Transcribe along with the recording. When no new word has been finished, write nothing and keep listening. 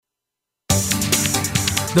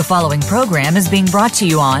The following program is being brought to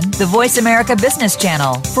you on the Voice America Business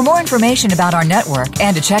Channel. For more information about our network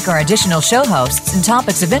and to check our additional show hosts and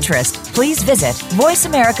topics of interest, please visit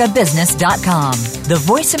voiceamericabusiness.com. The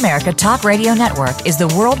Voice America Talk Radio Network is the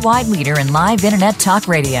worldwide leader in live Internet talk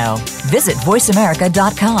radio. Visit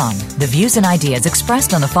voiceamerica.com. The views and ideas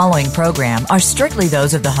expressed on the following program are strictly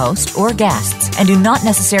those of the host or guests and do not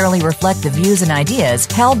necessarily reflect the views and ideas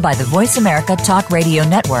held by the Voice America Talk Radio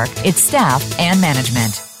Network, its staff, and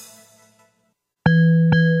management.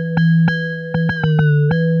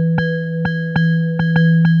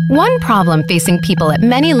 One problem facing people at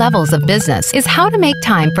many levels of business is how to make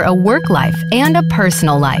time for a work life and a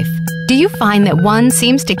personal life. Do you find that one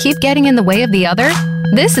seems to keep getting in the way of the other?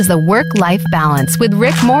 This is the Work-Life Balance with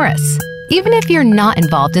Rick Morris. Even if you're not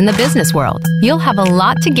involved in the business world, you'll have a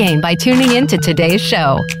lot to gain by tuning in to today's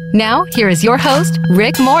show. Now, here is your host,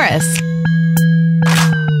 Rick Morris.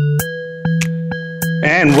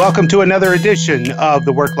 And welcome to another edition of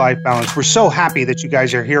the Work-Life Balance. We're so happy that you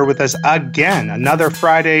guys are here with us again. Another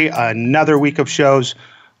Friday, another week of shows,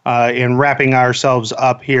 and wrapping ourselves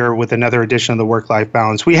up here with another edition of the Work-Life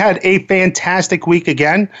Balance. We had a fantastic week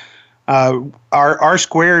again. Our R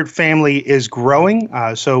Squared family is growing,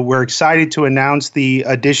 so we're excited to announce the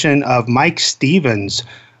addition of Mike Stevens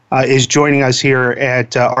is joining us here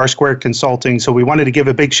at R Squared Consulting. So we wanted to give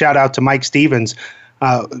a big shout out to Mike Stevens.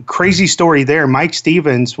 Crazy story there. Mike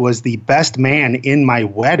Stevens was the best man in my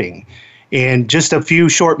wedding, and just a few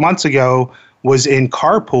short months ago was in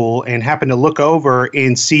carpool and happened to look over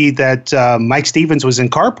and see that Mike Stevens was in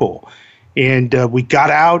carpool. And we got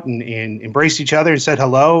out and embraced each other and said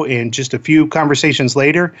hello. And just a few conversations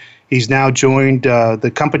later, he's now joined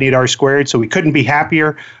the company at R Squared. So we couldn't be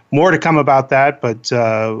happier. More to come about that, but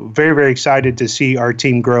very, very excited to see our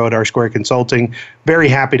team grow at R Squared Consulting. Very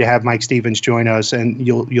happy to have Mike Stevens join us, and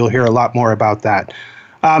you'll hear a lot more about that.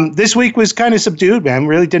 This week was kind of subdued, man.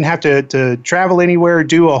 Really didn't have to travel anywhere,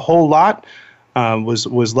 do a whole lot.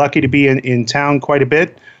 Was lucky to be in town quite a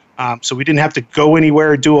bit. So we didn't have to go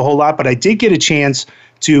anywhere or do a whole lot, but I did get a chance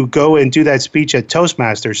to go and do that speech at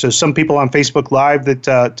Toastmasters. So some people on Facebook Live that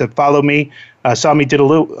to follow me saw me do a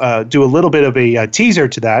little bit of a teaser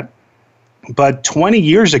to that. But 20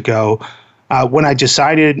 years ago, when I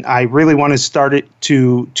decided I really wanted to start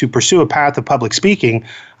to pursue a path of public speaking,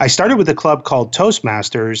 I started with a club called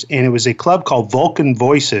Toastmasters, and it was a club called Vulcan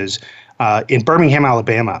Voices in Birmingham,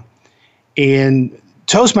 Alabama. And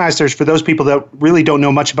Toastmasters, for those people that really don't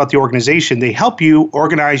know much about the organization, they help you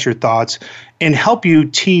organize your thoughts and help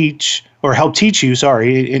teach you,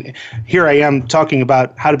 and here I am talking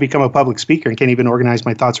about how to become a public speaker and can't even organize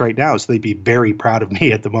my thoughts right now, so they'd be very proud of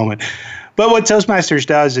me at the moment. But what Toastmasters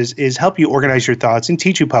does is help you organize your thoughts and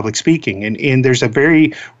teach you public speaking. And there's a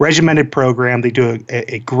very regimented program. They do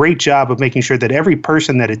a great job of making sure that every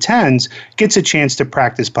person that attends gets a chance to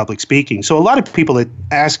practice public speaking. So a lot of people that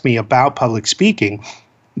ask me about public speaking,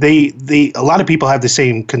 a lot of people have the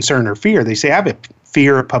same concern or fear. They say, I have a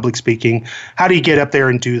fear of public speaking. How do you get up there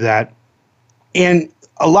and do that? And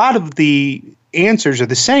a lot of the answers are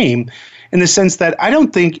the same, in the sense that I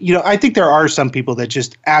think there are some people that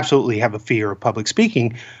just absolutely have a fear of public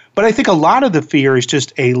speaking, but I think a lot of the fear is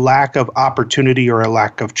just a lack of opportunity or a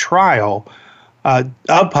lack of trial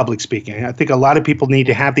of public speaking. I think a lot of people need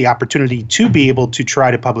to have the opportunity to be able to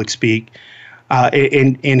try to public speak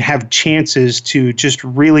and have chances to just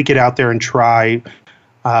really get out there and try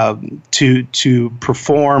to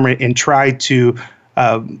perform and try to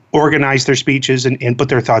organize their speeches and put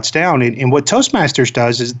their thoughts down. And what Toastmasters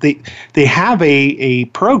does is they have a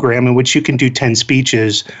program in which you can do 10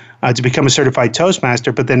 speeches to become a certified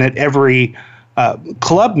Toastmaster, but then at every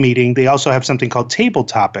club meeting, they also have something called table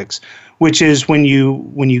topics, which is when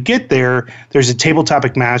you get there, there's a table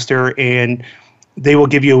topic master, and they will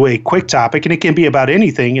give you a quick topic, and it can be about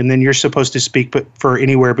anything, and then you're supposed to speak for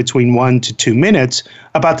anywhere between 1 to 2 minutes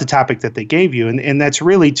about the topic that they gave you. And that's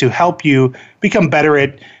really to help you become better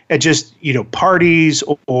at just, parties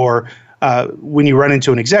or when you run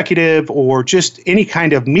into an executive or just any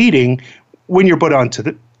kind of meeting when you're put onto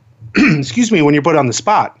the when you're put on the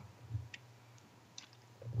spot.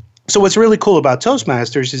 So what's really cool about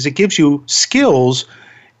Toastmasters is it gives you skills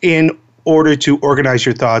in order to organize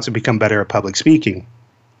your thoughts and become better at public speaking.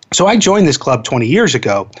 So I joined this club 20 years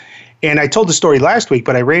ago, and I told the story last week,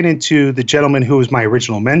 but I ran into the gentleman who was my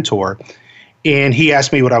original mentor, and he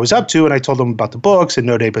asked me what I was up to, and I told him about the books and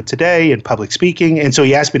No Day But Today and public speaking, and so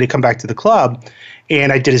he asked me to come back to the club,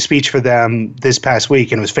 and I did a speech for them this past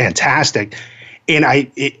week, and it was fantastic. And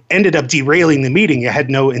it ended up derailing the meeting. I had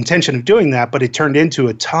no intention of doing that, but it turned into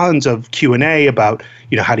a tons of Q&A about,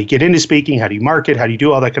 how do you get into speaking? How do you market? How do you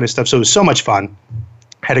do all that kind of stuff? So it was so much fun.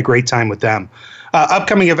 Had a great time with them.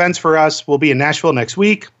 Upcoming events for us, we'll be in Nashville next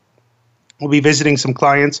week. We'll be visiting some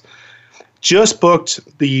clients. Just booked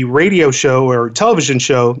the radio show or television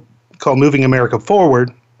show called Moving America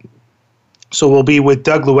Forward. So we'll be with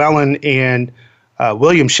Doug Llewellyn and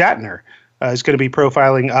William Shatner. Is going to be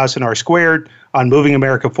profiling us and R-Squared on Moving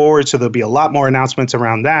America Forward. So there'll be a lot more announcements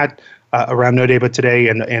around that, around No Day But Today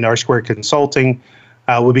and R-Squared Consulting.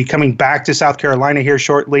 We'll be coming back to South Carolina here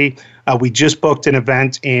shortly. We just booked an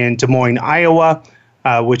event in Des Moines, Iowa,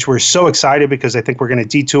 which we're so excited because I think we're going to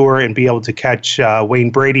detour and be able to catch Wayne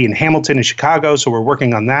Brady in Hamilton and Chicago. So we're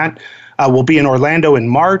working on that. We'll be in Orlando in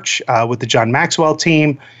March with the John Maxwell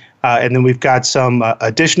team. And then we've got some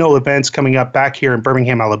additional events coming up back here in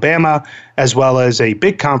Birmingham, Alabama, as well as a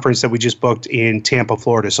big conference that we just booked in Tampa,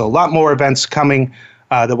 Florida. So a lot more events coming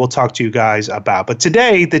that we'll talk to you guys about. But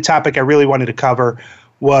today, the topic I really wanted to cover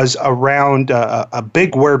was around a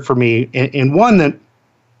big word for me, and one that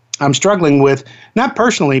I'm struggling with, not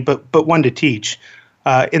personally, but one to teach,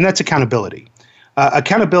 and that's accountability.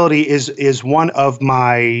 Accountability is one of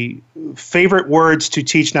my favorite words to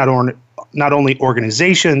teach, not only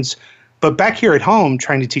organizations, but back here at home,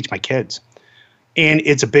 trying to teach my kids. And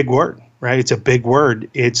it's a big word, right? It's a big word.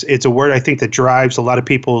 It's a word I think that drives a lot of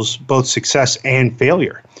people's both success and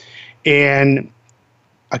failure. And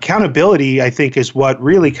accountability, I think, is what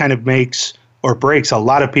really kind of makes or breaks a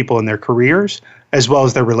lot of people in their careers as well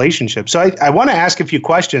as their relationships. So I want to ask a few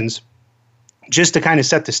questions just to kind of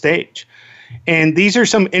set the stage. And these are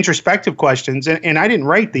some introspective questions, and I didn't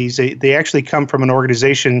write these. They actually come from an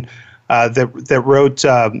organization that wrote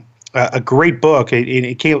a great book.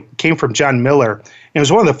 It came from John Miller. It was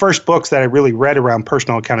one of the first books that I really read around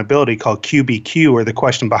personal accountability called QBQ, or The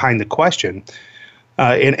Question Behind the Question.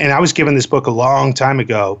 And I was given this book a long time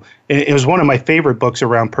ago. And it was one of my favorite books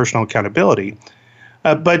around personal accountability.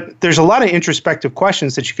 But there's a lot of introspective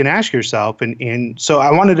questions that you can ask yourself. And so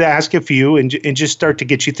I wanted to ask a few and just start to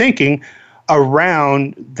get you thinking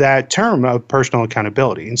around that term of personal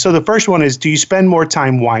accountability. And so the first one is, do you spend more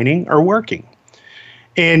time whining or working?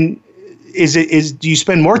 And do you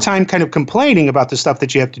spend more time kind of complaining about the stuff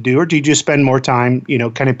that you have to do, or do you just spend more time,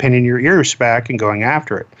 kind of pinning your ears back and going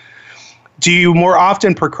after it? Do you more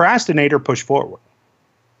often procrastinate or push forward?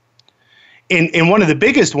 And one of the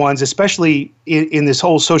biggest ones, especially in this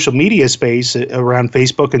whole social media space around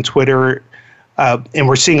Facebook and Twitter, and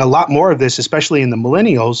we're seeing a lot more of this, especially in the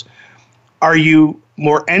millennials, are you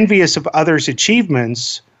more envious of others'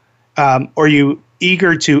 achievements, or are you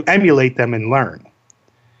eager to emulate them and learn?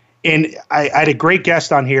 And I had a great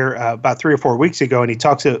guest on here about 3 or 4 weeks ago, and he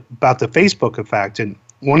talks about the Facebook effect. And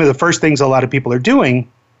one of the first things a lot of people are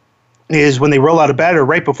doing is when they roll out of bed or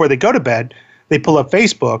right before they go to bed, they pull up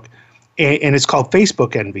Facebook, and it's called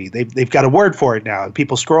Facebook envy. They've got a word for it now. And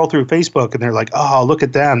people scroll through Facebook and they're like, oh, look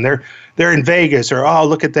at them. They're in Vegas, or oh,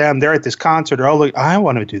 look at them. They're at this concert, or oh, look, I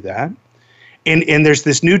want to do that. And there's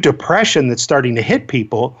this new depression that's starting to hit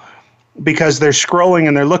people because they're scrolling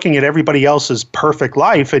and they're looking at everybody else's perfect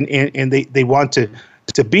life, and they want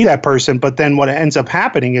to be that person. But then what ends up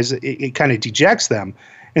happening is it kind of dejects them.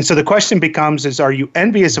 And so the question becomes, are you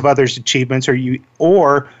envious of others' achievements,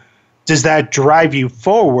 or does that drive you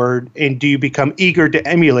forward, and do you become eager to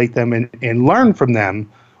emulate them and learn from them,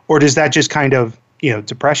 or does that just kind of,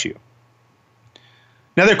 depress you?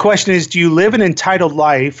 Another question is, do you live an entitled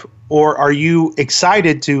life, or are you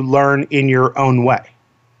excited to learn in your own way?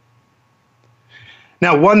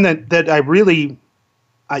 Now, one that I really,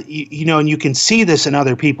 and you can see this in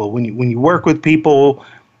other people when you work with people,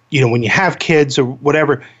 when you have kids or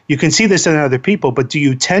whatever, you can see this in other people. But do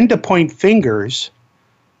you tend to point fingers,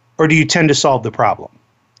 or do you tend to solve the problem?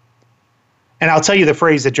 And I'll tell you the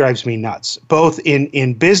phrase that drives me nuts, both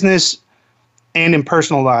in business and in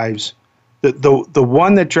personal lives. The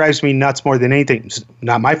one that drives me nuts more than anything is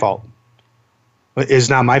not my fault. Is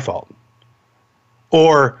not my fault.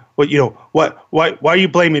 Or why are you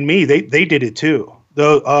blaming me? They did it too.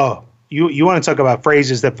 You want to talk about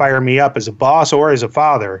phrases that fire me up as a boss or as a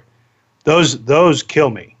father? Those kill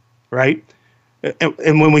me, right?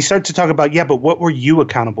 And when we start to talk about, but what were you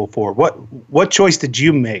accountable for? What choice did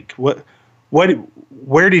you make?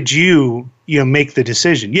 Where did you make the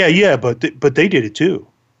decision? But they did it too.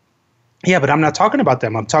 Yeah, but I'm not talking about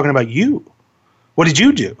them. I'm talking about you. What did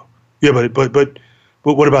you do? Yeah, but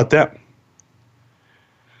what about them?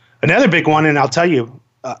 Another big one, and I'll tell you,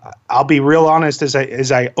 I'll be real honest as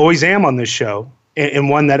I always am on this show,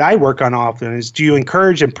 and one that I work on often is, do you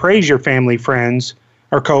encourage and praise your family, friends,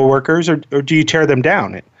 or coworkers, or do you tear them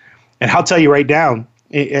down? And I'll tell you right now,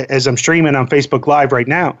 as I'm streaming on Facebook Live right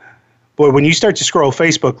now, boy, when you start to scroll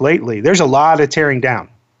Facebook lately, there's a lot of tearing down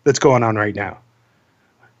that's going on right now.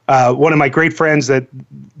 One of my great friends that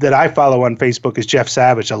I follow on Facebook is Jeff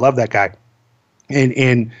Savage. I love that guy.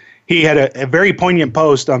 And he had a very poignant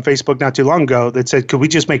post on Facebook not too long ago that said, could we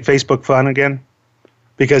just make Facebook fun again?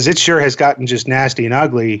 Because it sure has gotten just nasty and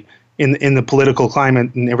ugly in the political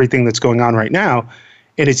climate and everything that's going on right now.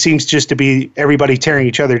 And it seems just to be everybody tearing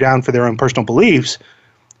each other down for their own personal beliefs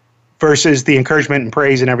versus the encouragement and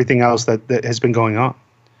praise and everything else that has been going on.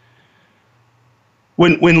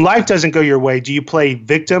 When life doesn't go your way, do you play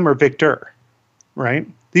victim or victor, right?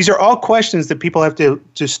 These are all questions that people have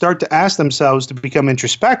to start to ask themselves to become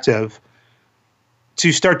introspective,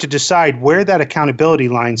 to start to decide where that accountability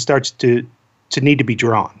line starts to need to be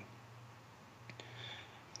drawn.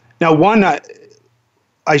 Now, one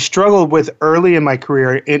I struggled with early in my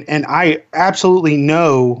career, and I absolutely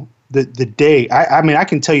know the day. I mean, I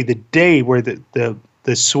can tell you the day where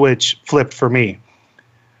the switch flipped for me.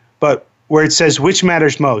 But where it says, which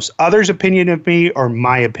matters most, others' opinion of me or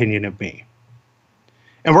my opinion of me?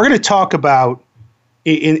 And we're going to talk about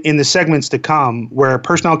in the segments to come where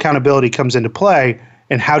personal accountability comes into play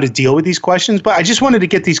and how to deal with these questions. But I just wanted to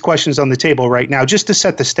get these questions on the table right now just to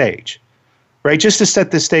set the stage, right? Just to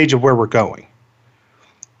set the stage of where we're going,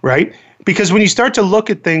 right? Because when you start to look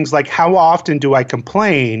at things like how often do I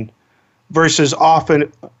complain versus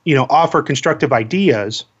often, offer constructive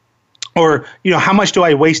ideas, or, how much do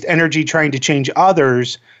I waste energy trying to change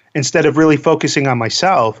others instead of really focusing on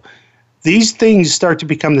myself? These things start to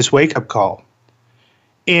become this wake-up call.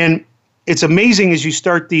 And it's amazing as you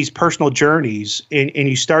start these personal journeys and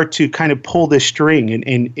you start to kind of pull this string.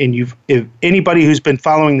 And if anybody who's been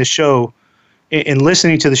following the show and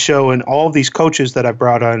listening to the show and all of these coaches that I've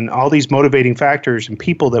brought on, all these motivating factors and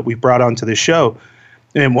people that we've brought onto the show,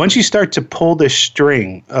 and once you start to pull this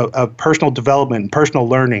string of personal development and personal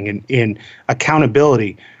learning and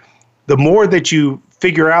accountability, the more that you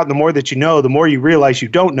figure out, the more that you know, the more you realize you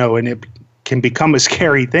don't know, and it can become a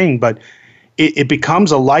scary thing, but it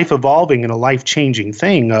becomes a life-evolving and a life-changing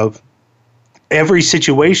thing of every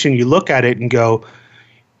situation you look at it and go,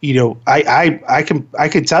 I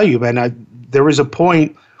can tell you, man, there was a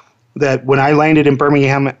point that when I landed in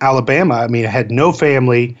Birmingham, Alabama, I mean, I had no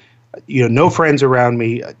family, no friends around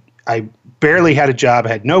me. I barely had a job,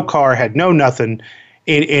 had no car, had no nothing,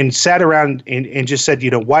 and sat around and just said,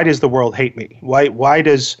 why does the world hate me? Why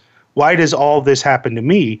does all this happen to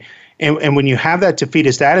me? And when you have that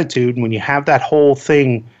defeatist attitude, and when you have that whole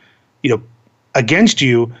thing, against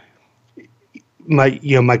you,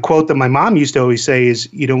 my quote that my mom used to always say is,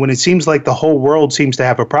 when it seems like the whole world seems to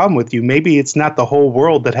have a problem with you, maybe it's not the whole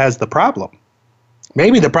world that has the problem.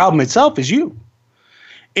 Maybe the problem itself is you.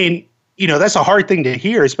 And, that's a hard thing to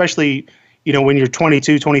hear, especially, when you're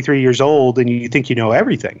 22, 23 years old and you think you know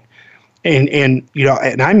everything. And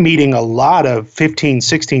I'm meeting a lot of 15,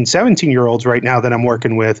 16, 17-year-olds right now that I'm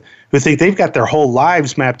working with who think they've got their whole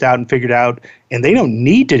lives mapped out and figured out, and they don't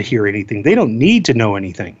need to hear anything. They don't need to know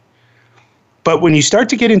anything. But when you start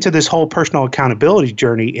to get into this whole personal accountability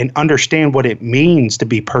journey and understand what it means to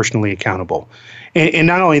be personally accountable, and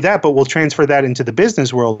not only that, but we'll transfer that into the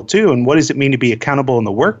business world too, and what does it mean to be accountable in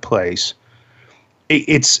the workplace?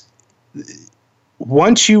 It's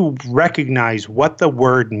once you recognize what the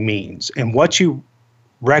word means and once you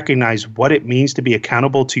recognize what it means to be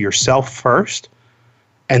accountable to yourself first,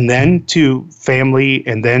 and then to family,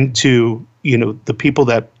 and then to the people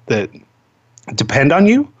that depend on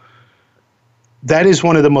you, that is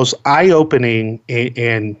one of the most eye-opening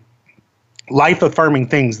and life-affirming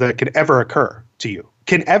things that could ever occur to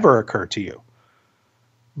you.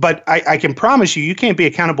 But I can promise you can't be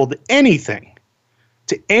accountable to anything,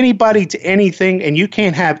 to anybody, to anything, and you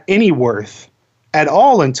can't have any worth at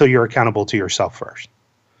all until you're accountable to yourself first.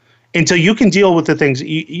 Until you can deal with the things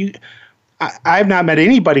I've not met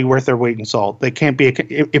anybody worth their weight in salt that can't be,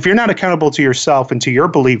 if you're not accountable to yourself and to your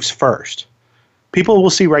beliefs first, people will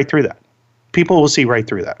see right through that.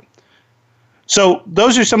 So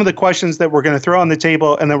those are some of the questions that we're going to throw on the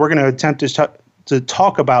table, and then we're going to attempt to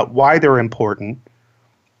talk about why they're important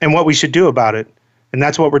and what we should do about it. And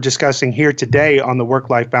that's what we're discussing here today on the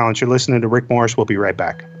Work-Life Balance. You're listening to Rick Morris. We'll be right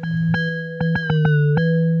back.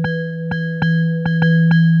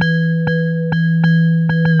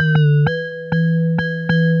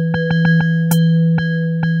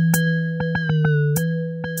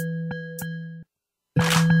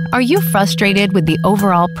 Are you frustrated with the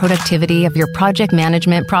overall productivity of your project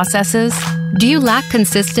management processes? Do you lack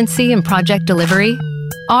consistency in project delivery?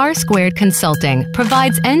 R Squared Consulting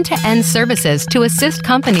provides end-to-end services to assist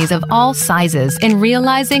companies of all sizes in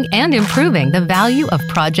realizing and improving the value of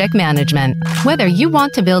project management. Whether you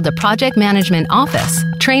want to build a project management office,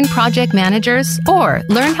 train project managers, or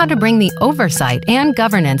learn how to bring the oversight and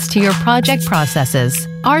governance to your project processes,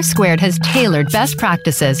 R Squared has tailored best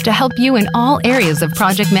practices to help you in all areas of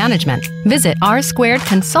project management. Visit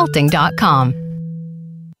rsquaredconsulting.com.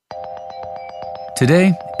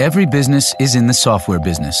 Today, every business is in the software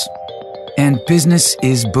business, and business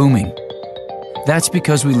is booming. That's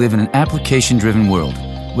because we live in an application-driven world,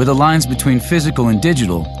 where the lines between physical and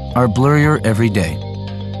digital are blurrier every day.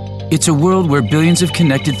 It's a world where billions of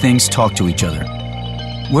connected things talk to each other,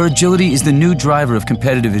 where agility is the new driver of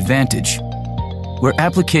competitive advantage, where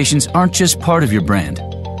applications aren't just part of your brand,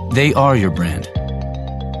 they are your brand.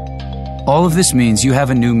 All of this means you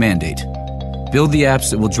have a new mandate. Build the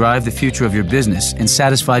apps that will drive the future of your business and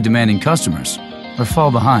satisfy demanding customers, or fall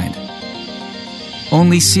behind.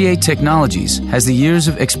 Only CA Technologies has the years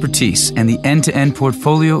of expertise and the end-to-end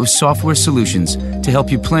portfolio of software solutions to help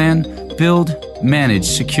you plan, build, manage,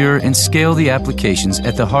 secure, and scale the applications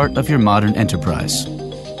at the heart of your modern enterprise.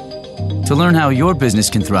 To learn how your business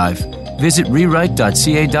can thrive, visit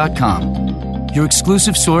rewrite.ca.com, your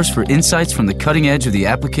exclusive source for insights from the cutting edge of the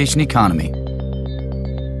application economy.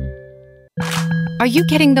 Are you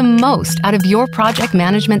getting the most out of your project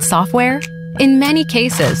management software? In many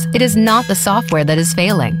cases, it is not the software that is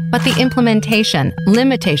failing, but the implementation,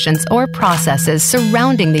 limitations, or processes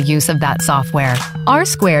surrounding the use of that software. R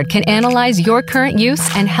Squared can analyze your current use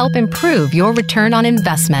and help improve your return on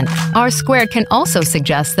investment. R Squared can also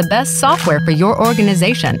suggest the best software for your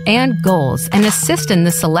organization and goals and assist in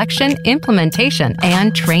the selection, implementation,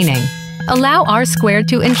 and training. Allow R Squared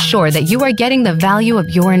to ensure that you are getting the value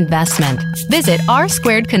of your investment. Visit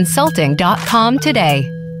rsquaredconsulting.com today.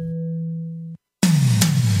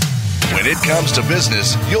 When it comes to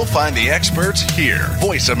business, you'll find the experts here.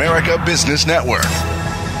 Voice America Business Network.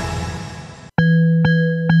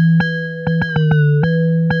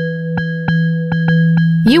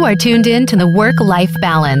 You are tuned in to the Work-Life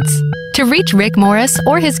Balance. To reach Rick Morris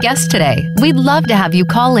or his guest today, we'd love to have you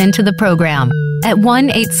call in to the program at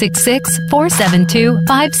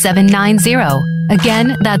 1-866-472-5790.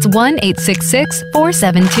 Again, that's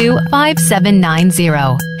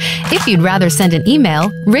 1-866-472-5790. If you'd rather send an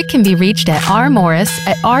email, Rick can be reached at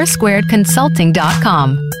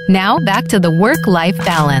rmorris@rsquaredconsulting.com. Now back to the Work-Life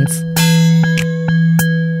Balance.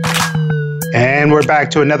 And we're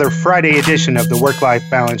back to another Friday edition of the Work-Life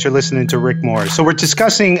Balance. You're listening to Rick Morris. So we're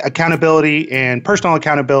discussing accountability and personal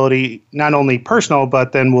accountability, not only personal,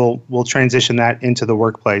 but then we'll transition that into the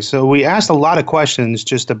workplace. So we asked a lot of questions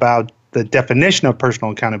just about the definition of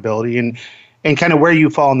personal accountability and kind of where you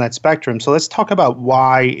fall in that spectrum. So let's talk about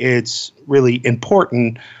why it's really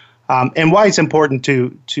important and why it's important to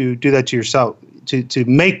do that to yourself, to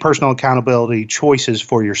make personal accountability choices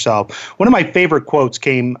for yourself. One of my favorite quotes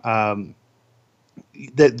came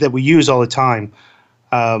that we use all the time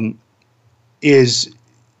is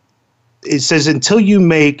it says, until you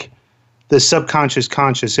make the subconscious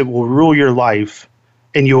conscious, it will rule your life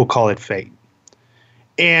and you will call it fate.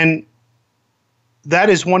 And that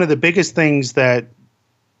is one of the biggest things that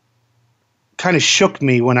kind of shook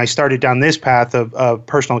me when I started down this path of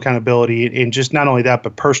personal accountability, and just not only that,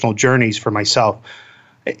 but personal journeys for myself.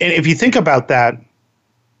 And if you think about that,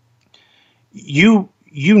 you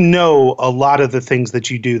know a lot of the things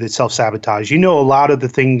that you do that self-sabotage. You know a lot of the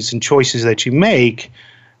things and choices that you make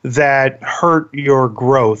that hurt your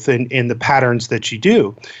growth and the patterns that you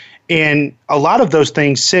do. And a lot of those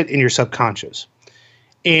things sit in your subconscious.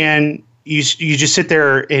 And you just sit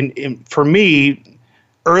there, and for me,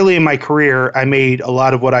 early in my career, I made a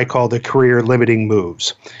lot of what I call the career limiting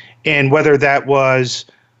moves. And whether that was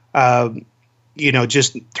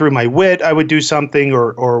just through my wit, I would do something,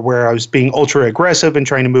 or where I was being ultra aggressive and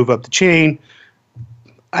trying to move up the chain.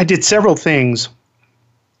 I did several things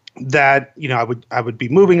that, I would be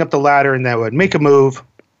moving up the ladder, and that would make a move,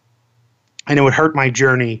 and it would hurt my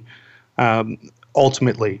journey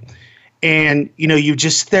ultimately. And, you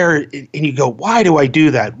just there and you go, why do I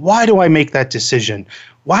do that? Why do I make that decision?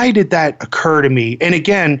 Why did that occur to me? And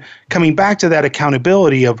again, coming back to that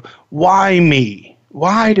accountability of why me?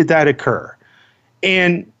 Why did that occur?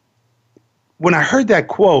 And when I heard that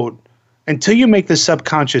quote, until you make the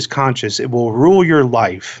subconscious conscious, it will rule your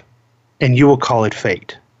life and you will call it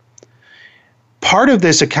fate. Part of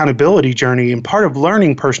this accountability journey and part of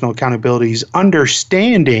learning personal accountability is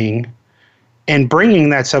understanding and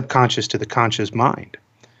bringing that subconscious to the conscious mind.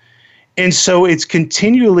 And so it's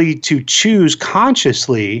continually to choose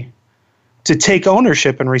consciously to take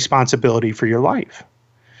ownership and responsibility for your life.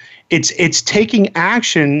 It's taking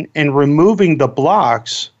action and removing the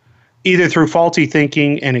blocks, either through faulty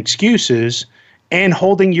thinking and excuses, and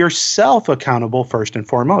holding yourself accountable first and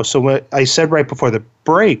foremost. So what I said right before the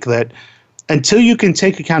break, that until you can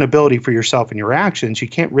take accountability for yourself and your actions, you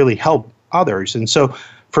can't really help others. And so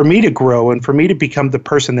for me to grow and for me to become the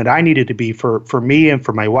person that I needed to be for me and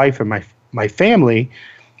for my wife and my family,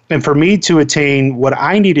 and for me to attain what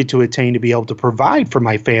I needed to attain to be able to provide for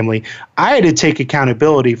my family, I had to take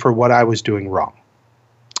accountability for what I was doing wrong.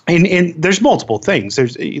 And there's multiple things.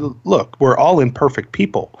 Look, we're all imperfect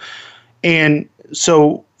people. And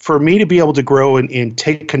so for me to be able to grow and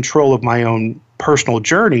take control of my own personal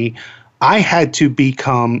journey, I had to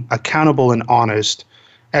become accountable and honest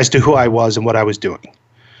as to who I was and what I was doing.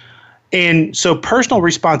 And so personal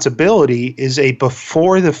responsibility is a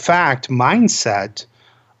before the fact mindset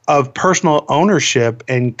of personal ownership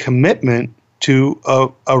and commitment to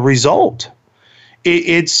a result.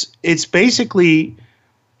 It's basically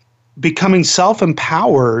becoming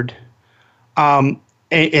self-empowered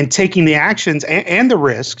and taking the actions and the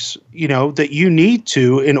risks, that you need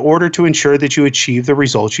to in order to ensure that you achieve the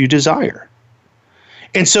results you desire.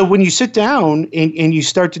 And so when you sit down and you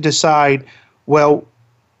start to decide, well,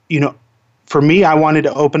 for me, I wanted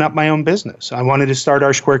to open up my own business. I wanted to start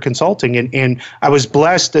R Squared Consulting. And I was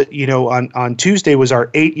blessed that, on Tuesday was our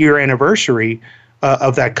 8-year anniversary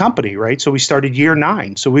of that company, right? So we started year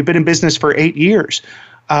 9. So we've been in business for 8 years.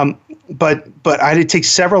 But I had to take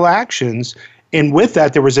several actions. And with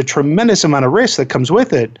that, there was a tremendous amount of risk that comes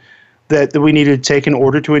with it that we needed to take in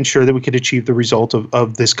order to ensure that we could achieve the result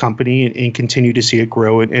of this company and continue to see it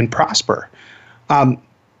grow and prosper.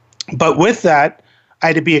 But with that, I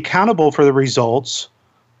had to be accountable for the results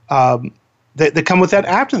that come with that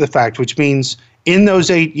after the fact, which means in those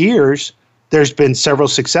 8 years, there's been several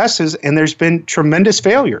successes and there's been tremendous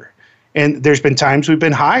failure. And there's been times we've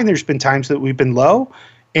been high and there's been times that we've been low.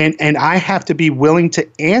 And I have to be willing to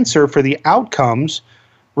answer for the outcomes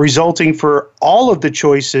resulting for all of the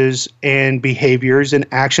choices and behaviors and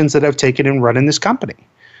actions that I've taken and run in this company.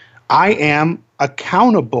 I am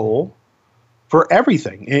accountable for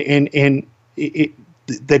everything and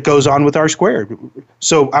that goes on with R Squared.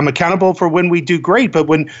 So I'm accountable for when we do great, but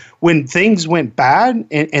when things went bad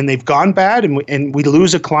and they've gone bad and we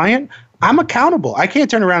lose a client, I'm accountable. I can't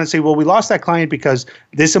turn around and say, well, we lost that client because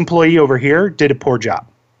this employee over here did a poor job.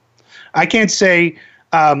 I can't say,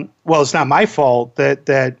 well, it's not my fault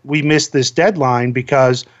that we missed this deadline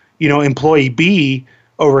because, employee B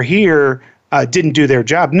over here didn't do their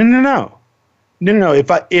job. No.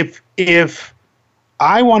 If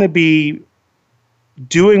I want to be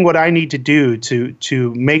doing what I need to do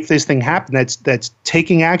to make this thing happen, that's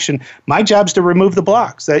taking action, my job's to remove the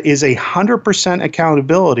blocks. That is 100%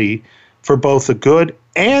 accountability for both the good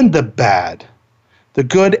and the bad. The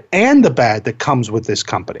good and the bad that comes with this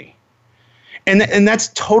company. And that's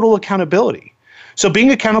total accountability. So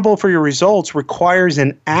being accountable for your results requires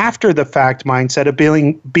an after-the-fact mindset of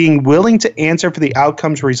being willing to answer for the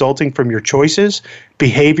outcomes resulting from your choices,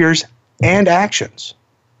 behaviors, and actions.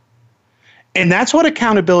 And that's what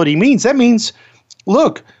accountability means. That means,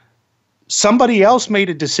 look, somebody else made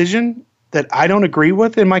a decision that I don't agree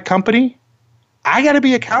with in my company. I got to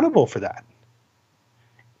be accountable for that.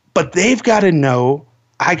 But they've got to know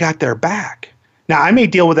I got their back. Now, I may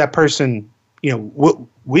deal with that person.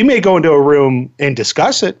 We may go into a room and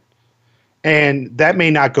discuss it, and that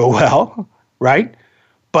may not go well, right?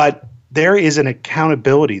 But there is an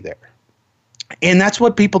accountability there. And that's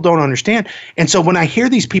what people don't understand. And so when I hear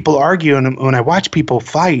these people argue and when I watch people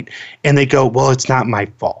fight and they go, well, it's not my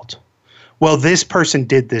fault. Well, this person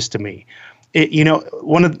did this to me.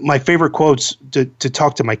 One of my favorite quotes to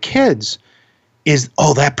talk to my kids is,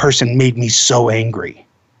 oh, that person made me so angry.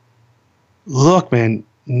 Look, man,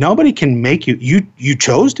 nobody can make you. You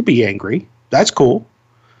chose to be angry. That's cool.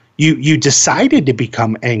 You decided to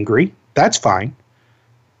become angry. That's fine.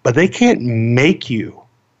 But they can't make you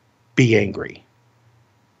be angry.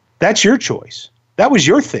 That's your choice. That was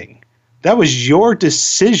your thing. That was your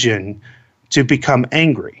decision to become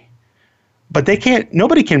angry. But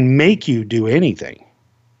nobody can make you do anything,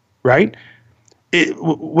 right?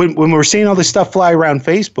 When we're seeing all this stuff fly around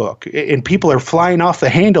Facebook and people are flying off the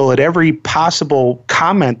handle at every possible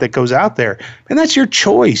comment that goes out there, and that's your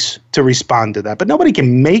choice to respond to that. But nobody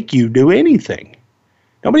can make you do anything.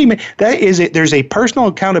 There's a personal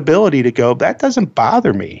accountability to go, that doesn't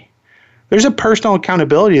bother me. There's a personal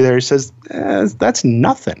accountability there that says, that's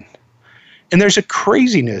nothing. And there's a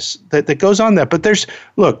craziness that goes on that. But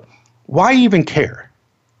look, why even care?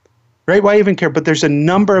 Right? Why even care? But there's a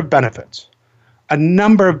number of benefits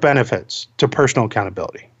to personal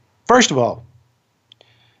accountability. First of all,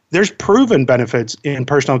 there's proven benefits in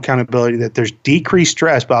personal accountability that there's decreased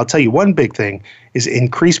stress. But I'll tell you one big thing is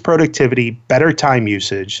increased productivity, better time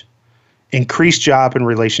usage, increased job and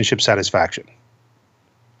relationship satisfaction.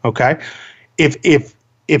 Okay?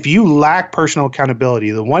 If you lack personal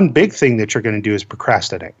accountability, the one big thing that you're going to do is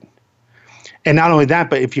procrastinate. And not only that,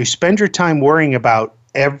 but if you spend your time worrying about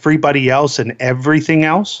everybody else and everything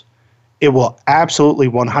else, it will absolutely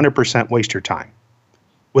 100% waste your time.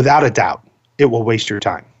 Without a doubt, it will waste your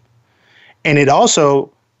time. And it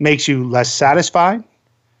also makes you less satisfied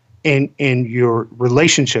and your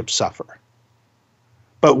relationships suffer.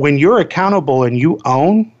 But when you're accountable and you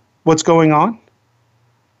own what's going on,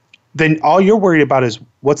 then all you're worried about is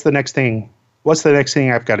what's the next thing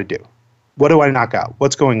I've got to do? What do I knock out?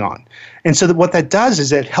 What's going on? And so what that does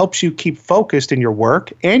is it helps you keep focused in your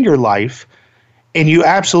work and your life, and you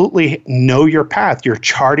absolutely know your path. You're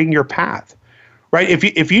charting your path, right?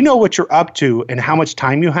 If you know what you're up to and how much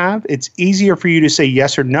time you have, it's easier for you to say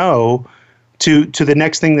yes or no to the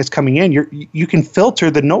next thing that's coming in. You can filter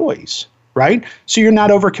the noise, right? So you're not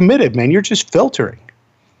overcommitted, man. You're just filtering.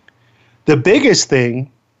 The biggest thing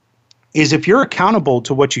is if you're accountable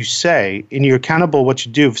to what you say and you're accountable to what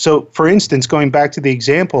you do. So, for instance, going back to the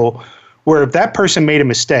example where if that person made a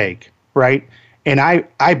mistake, right, and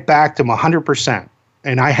I backed them 100%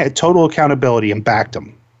 and I had total accountability and backed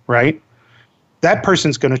them, right, that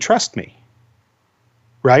person's going to trust me,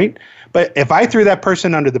 right? But if I threw that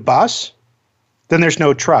person under the bus, then there's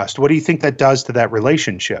no trust. What do you think that does to that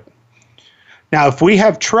relationship? Now, if we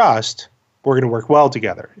have trust, we're going to work well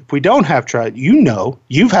together. If we don't have trust,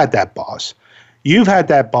 you've had that boss. You've had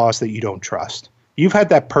that boss that you don't trust. You've had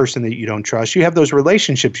that person that you don't trust. You have those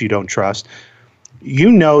relationships you don't trust.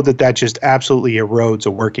 You know that just absolutely erodes a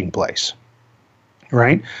working place,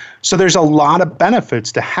 right? So there's a lot of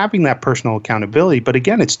benefits to having that personal accountability. But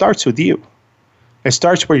again, it starts with you. It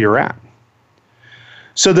starts where you're at.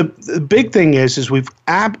 So the big thing is we've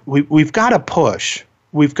got to push.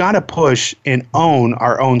 We've got to push and own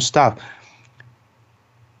our own stuff.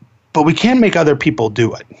 But we can't make other people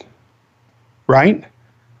do it, right?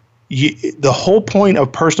 The whole point of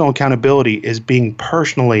personal accountability is being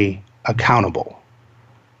personally accountable.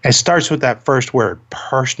 It starts with that first word,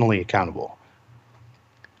 personally accountable.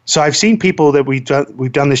 So I've seen people that we've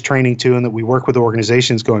done this training to and that we work with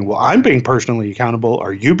organizations going, well, I'm being personally accountable.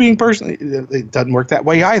 Are you being personally? It doesn't work that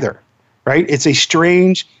way either, right? It's a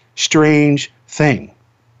strange thing,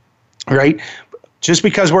 right? Just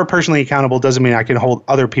because we're personally accountable doesn't mean I can hold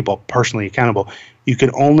other people personally accountable. You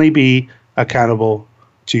can only be accountable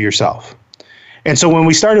to yourself. And so when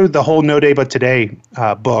we started with the whole No Day But Today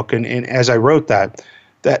book, and as I wrote that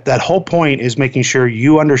whole point is making sure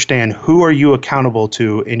you understand who are you accountable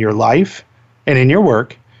to in your life and in your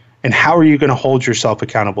work, and how are you going to hold yourself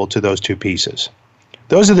accountable to those two pieces.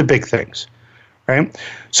 Those are the big things, right?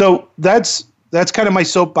 So that's kind of my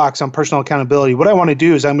soapbox on personal accountability. What I want to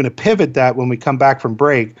do is I'm going to pivot that when we come back from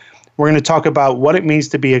break. We're going to talk about what it means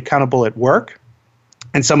to be accountable at work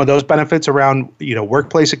and some of those benefits around,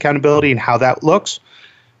 workplace accountability and how that looks.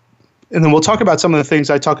 And then we'll talk about some of the things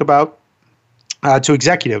I talk about to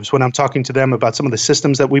executives when I'm talking to them about some of the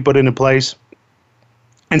systems that we put into place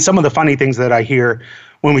and some of the funny things that I hear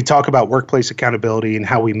when we talk about workplace accountability and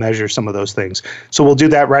how we measure some of those things. So we'll do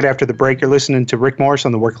that right after the break. You're listening to Rick Morris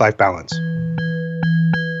on the Work-Life Balance.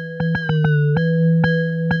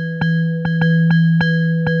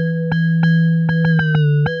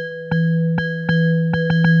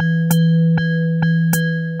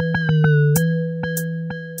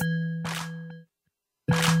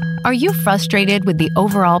 Are you frustrated with the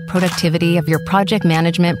overall productivity of your project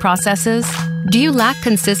management processes? Do you lack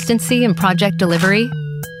consistency in project delivery?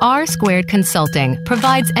 R² Consulting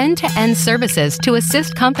provides end-to-end services to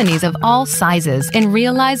assist companies of all sizes in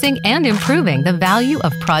realizing and improving the value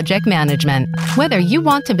of project management. Whether you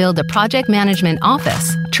want to build a project management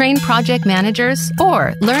office, train project managers,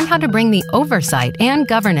 or learn how to bring the oversight and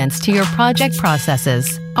governance to your project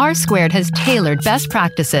processes, R² has tailored best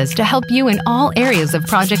practices to help you in all areas of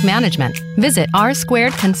project management. Visit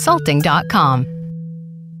r²consulting.com.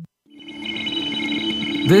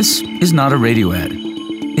 This is not a radio ad.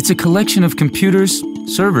 It's a collection of computers,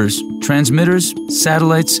 servers, transmitters,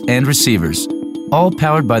 satellites, and receivers, all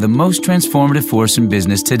powered by the most transformative force in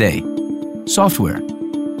business today, software.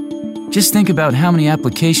 Just think about how many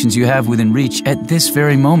applications you have within reach at this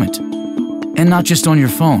very moment. And not just on your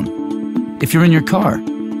phone. If you're in your car,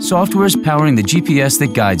 software is powering the GPS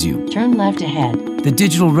that guides you. Turn left ahead. The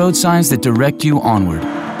digital road signs that direct you onward.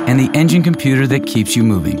 And the engine computer that keeps you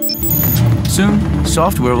moving. Soon,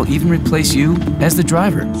 software will even replace you as the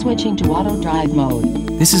driver. Switching to auto drive mode.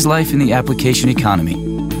 This is life in the application economy.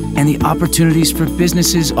 and the opportunities for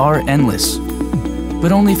businesses are endless.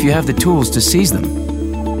 But only if you have the tools to seize them.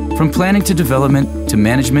 From planning to development to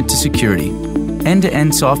management to security,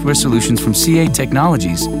 end-to-end software solutions from CA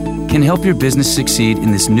Technologies can help your business succeed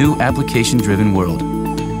in this new application-driven world.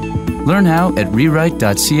 Learn how at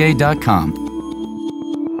rewrite.ca.com.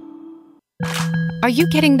 Are you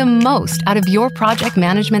getting the most out of your project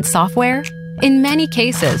management software? In many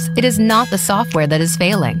cases, it is not the software that is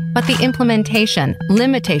failing, but the implementation,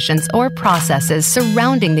 limitations, or processes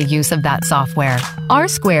surrounding the use of that software.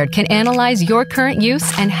 R² can analyze your current use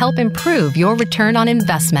and help improve your return on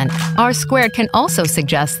investment. R² can also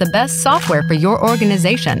suggest the best software for your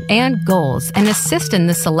organization and goals and assist in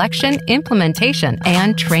the selection, implementation,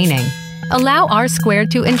 and training. Allow R²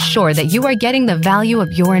 to ensure that you are getting the value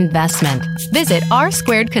of your investment. Visit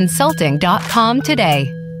r2consulting.com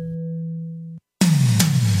today.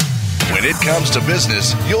 When it comes to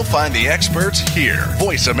business, you'll find the experts here.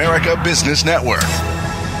 Voice America Business Network.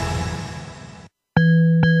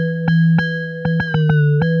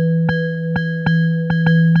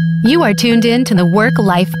 You are tuned in to the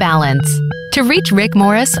Work-Life Balance. To reach Rick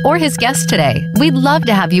Morris or his guest today, we'd love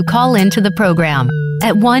to have you call in to the program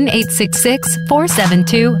at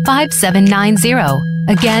 1-866-472-5790.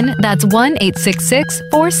 Again, that's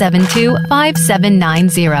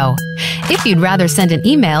 1-866-472-5790. If you'd rather send an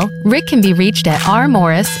email, Rick can be reached at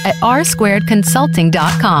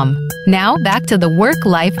rmorris@r2consulting.com. Now, back to the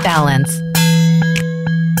Work-Life Balance.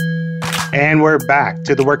 And we're back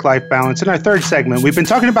to the Work-Life Balance. In our third segment, we've been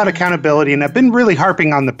talking about accountability, and I've been really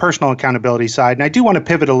harping on the personal accountability side, and I do want to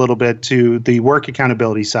pivot a little bit to the work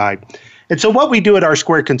accountability side. And so what we do at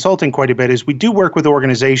R² Consulting quite a bit is we do work with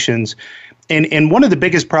organizations, and one of the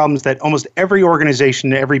biggest problems that almost every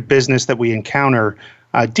organization, every business that we encounter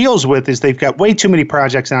deals with is they've got way too many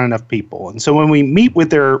projects, not enough people. And so when we meet with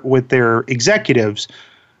their executives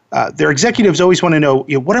always want to know,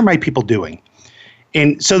 what are my people doing?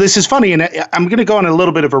 And so this is funny, and I'm going to go on a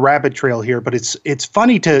little bit of a rabbit trail here, but it's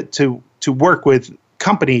funny to work with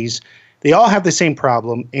companies. They all have the same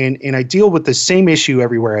problem, and I deal with the same issue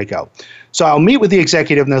everywhere I go. So I'll meet with the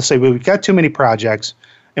executive, and they'll say, well, we've got too many projects,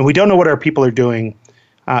 and we don't know what our people are doing,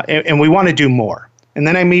 and we want to do more. And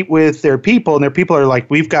then I meet with their people, and their people are like,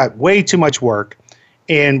 we've got way too much work,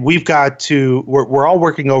 and we're all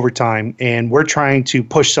working overtime, and we're trying to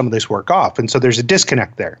push some of this work off. And so there's a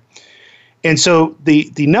disconnect there. And so the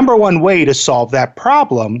number one way to solve that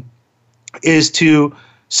problem is to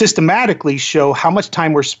systematically show how much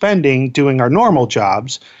time we're spending doing our normal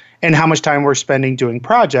jobs and how much time we're spending doing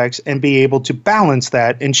projects, and be able to balance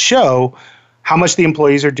that and show how much the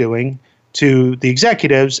employees are doing to the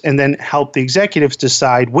executives, and then help the executives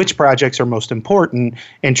decide which projects are most important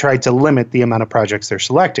and try to limit the amount of projects they're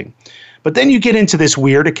selecting. But then you get into this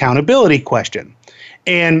weird accountability question.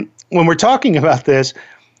 And when we're talking about this,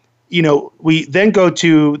 we then go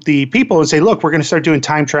to the people and say, look, we're going to start doing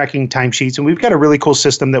time tracking, timesheets, and we've got a really cool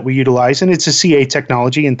system that we utilize, and it's a CA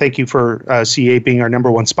technology, and thank you for CA being our number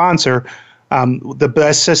one sponsor. The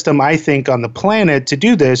best system, I think, on the planet to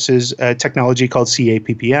do this is a technology called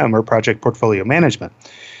CAPPM, or Project Portfolio Management.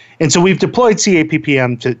 And so we've deployed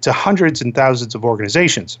CAPPM to hundreds and thousands of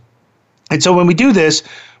organizations. And so when we do this,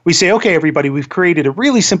 we say, okay, everybody, we've created a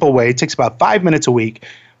really simple way. It takes about 5 minutes a week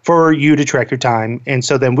for you to track your time. And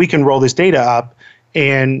so then we can roll this data up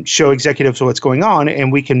and show executives what's going on,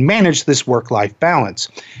 and we can manage this work-life balance.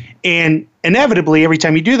 And inevitably, every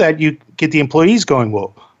time you do that, you get the employees going,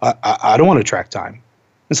 well, I don't want to track time.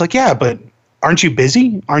 It's like, yeah, but aren't you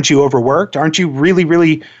busy? Aren't you overworked? Aren't you really,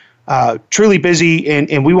 really truly busy?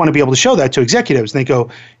 And we want to be able to show that to executives. And they go,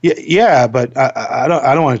 yeah, but I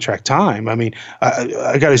don't want to track time. I mean,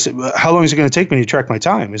 I got to say, how long is it going to take me to track my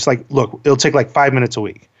time? It's like, look, it'll take like 5 minutes a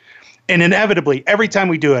week. And inevitably, every time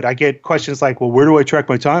we do it, I get questions like, well, where do I track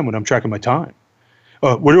my time when I'm tracking my time?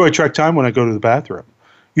 Where do I track time when I go to the bathroom?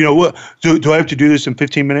 What do I have to do this in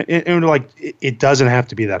 15 minutes? And we're like, it doesn't have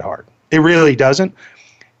to be that hard. It really doesn't.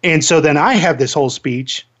 And so then I have this whole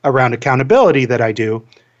speech around accountability that I do.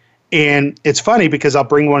 And it's funny because I'll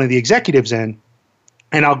bring one of the executives in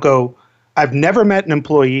and I'll go, I've never met an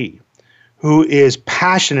employee who is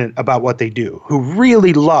passionate about what they do, who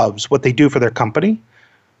really loves what they do for their company,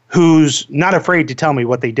 who's not afraid to tell me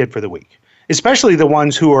what they did for the week, especially the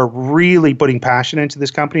ones who are really putting passion into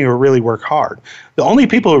this company or really work hard. The only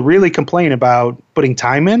people who really complain about putting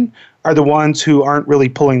time in are the ones who aren't really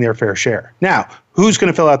pulling their fair share. Now, who's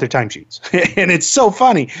going to fill out their timesheets? And it's so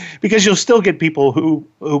funny because you'll still get people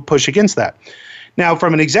who push against that. Now,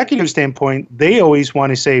 from an executive standpoint, they always want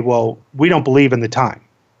to say, well, we don't believe in the time.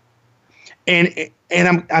 And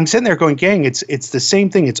I'm sitting there going, gang, it's the same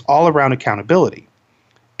thing. It's all around accountability.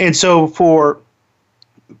 And so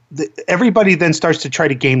everybody then starts to try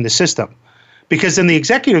to game the system, because then the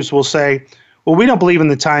executives will say, well, we don't believe in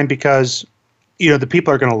the time because, the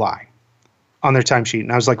people are going to lie on their timesheet.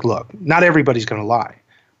 And I was like, look, not everybody's going to lie.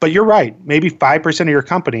 But you're right. Maybe 5% of your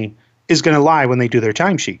company is going to lie when they do their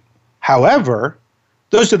timesheet. However,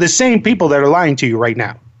 those are the same people that are lying to you right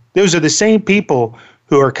now. Those are the same people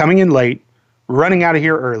who are coming in late, running out of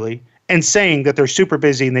here early, and saying that they're super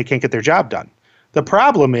busy and they can't get their job done. The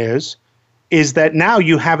problem is that now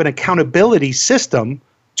you have an accountability system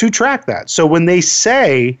to track that. So when they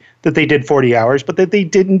say that they did 40 hours, but that they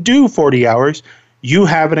didn't do 40 hours, you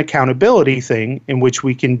have an accountability thing in which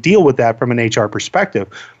we can deal with that from an HR perspective.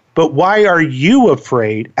 But why are you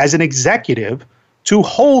afraid as an executive to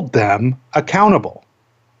hold them accountable?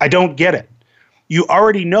 I don't get it. You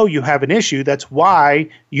already know you have an issue. That's why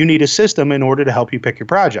you need a system in order to help you pick your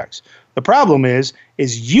projects. The problem is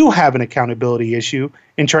you have an accountability issue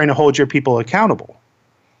in trying to hold your people accountable.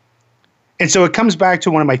 And so it comes back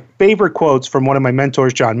to one of my favorite quotes from one of my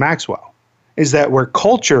mentors, John Maxwell, is that where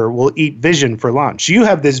culture will eat vision for lunch. You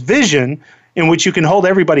have this vision in which you can hold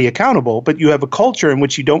everybody accountable, but you have a culture in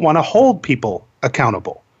which you don't want to hold people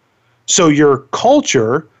accountable. So your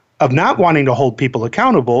culture of not wanting to hold people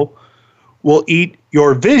accountable will eat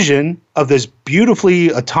your vision of this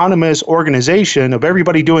beautifully autonomous organization of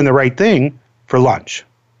everybody doing the right thing for lunch.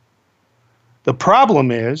 The problem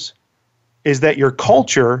is that your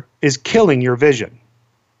culture is killing your vision.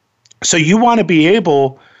 So you want to be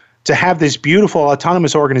able to have this beautiful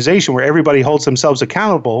autonomous organization where everybody holds themselves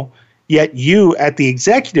accountable, yet you at the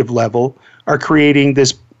executive level are creating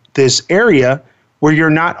this area where you're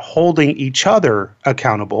not holding each other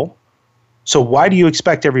accountable. So why do you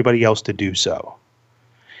expect everybody else to do so?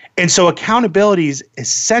 And so accountability is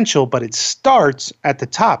essential, but it starts at the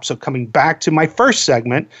top. So coming back to my first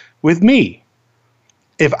segment with me,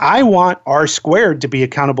 if I want R Squared to be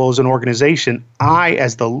accountable as an organization, I,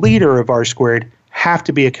 as the leader of R Squared, have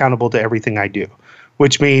to be accountable to everything I do,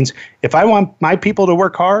 which means if I want my people to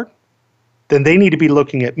work hard, then they need to be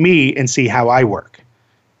looking at me and see how I work.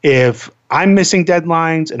 If I'm missing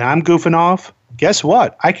deadlines and I'm goofing off, guess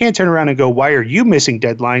what? I can't turn around and go, why are you missing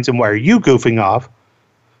deadlines and why are you goofing off?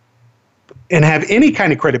 And have any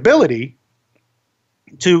kind of credibility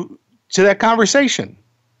to that conversation.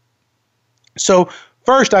 So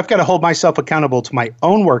first, I've got to hold myself accountable to my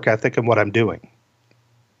own work ethic and what I'm doing.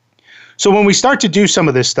 So when we start to do some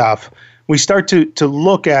of this stuff, we start to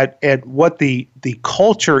look at what the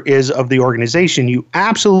culture is of the organization. You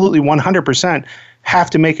absolutely 100%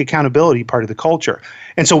 have to make accountability part of the culture.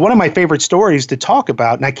 And so one of my favorite stories to talk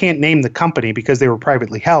about, and I can't name the company because they were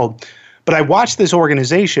privately held, but I watched this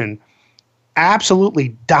organization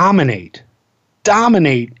absolutely dominate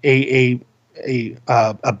a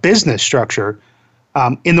business structure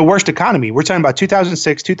in the worst economy. We're talking about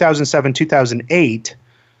 2006, 2007, 2008.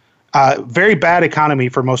 Very bad economy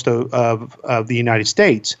for most of the United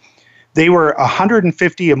States. They were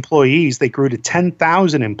 150 employees. They grew to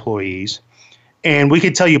 10,000 employees. And we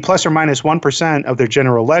could tell you plus or minus 1% of their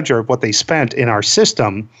general ledger of what they spent in our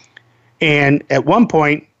system. And at one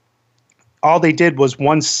point, all they did was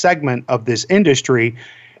one segment of this industry,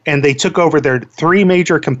 and they took over their three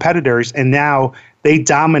major competitors, and now they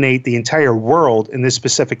dominate the entire world in this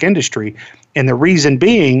specific industry. And the reason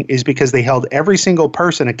being is because they held every single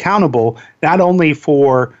person accountable, not only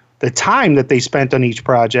for the time that they spent on each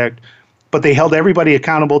project, but they held everybody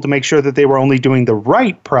accountable to make sure that they were only doing the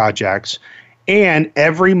right projects. And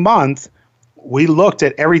every month, we looked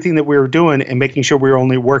at everything that we were doing and making sure we were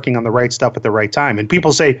only working on the right stuff at the right time. And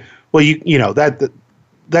people say, well,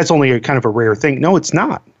 that's only a kind of a rare thing. No, it's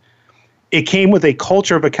not. It came with a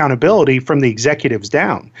culture of accountability from the executives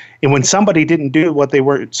down. And when somebody didn't do what they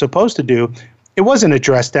were supposed to do, it wasn't a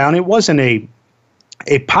dress down. It wasn't a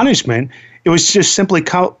punishment. It was just simply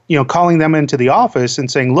calling them into the office and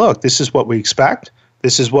saying, look, this is what we expect.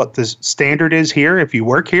 This is what the standard is here. If you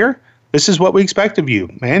work here, this is what we expect of you,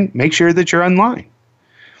 man. Make sure that you're online.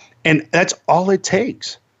 And that's all it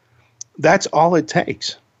takes. That's all it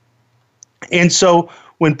takes. And so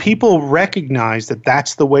when people recognize that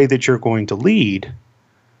that's the way that you're going to lead,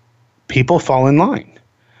 people fall in line.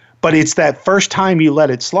 But it's that first time you let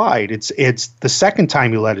it slide, it's the second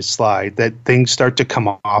time you let it slide that things start to come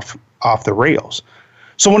off the rails.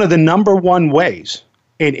 So one of the number one ways,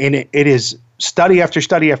 and it is study after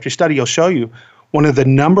study after study will show you, one of the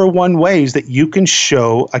number one ways that you can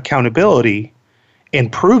show accountability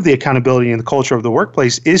and prove the accountability in the culture of the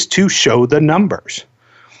workplace is to show the numbers.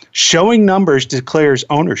 Showing numbers declares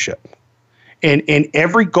ownership. And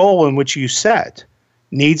every goal in which you set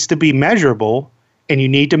needs to be measurable, and you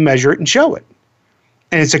need to measure it and show it.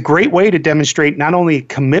 And it's a great way to demonstrate not only a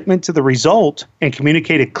commitment to the result and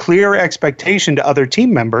communicate a clear expectation to other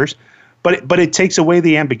team members, but it takes away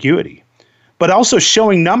the ambiguity. But also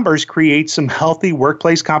showing numbers creates some healthy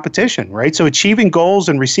workplace competition, right? So achieving goals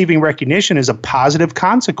and receiving recognition is a positive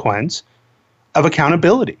consequence of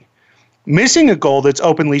accountability. Missing a goal that's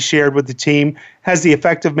openly shared with the team has the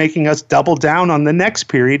effect of making us double down on the next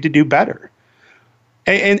period to do better.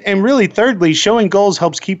 And really, thirdly, showing goals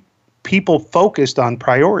helps keep people focused on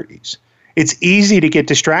priorities. It's easy to get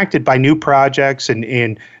distracted by new projects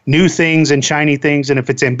and new things and shiny things. And if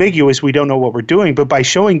it's ambiguous, we don't know what we're doing. But by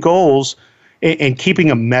showing goals and keeping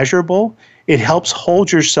them measurable, it helps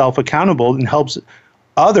hold yourself accountable and helps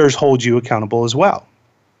others hold you accountable as well.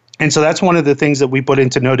 And so that's one of the things that we put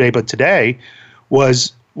into No Day But Today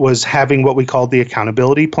was having what we called the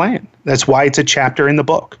accountability plan. That's why it's a chapter in the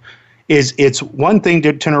book. It's one thing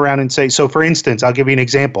to turn around and say, so for instance, I'll give you an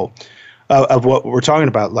example of what we're talking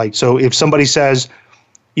about. Like, so if somebody says,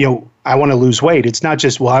 I want to lose weight, it's not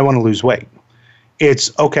just, well, I want to lose weight.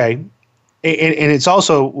 It's okay. And it's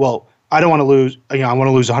also, well, I don't want to lose, I want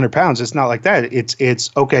to lose 100 pounds. It's not like that.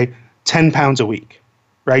 It's okay, 10 pounds a week,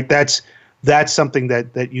 right? That's something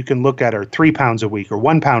that you can look at, or 3 pounds a week or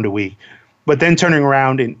 1 pound a week. But then turning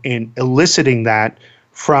around and eliciting that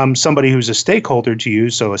from somebody who's a stakeholder to you,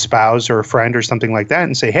 so a spouse or a friend or something like that,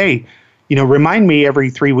 and say, hey, remind me every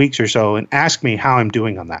 3 weeks or so and ask me how I'm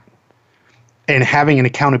doing on that. And having an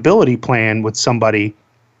accountability plan with somebody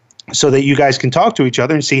so that you guys can talk to each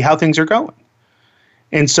other and see how things are going.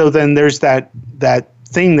 And so then there's that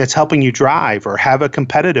thing that's helping you drive or have a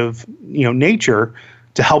competitive, nature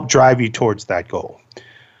to help drive you towards that goal.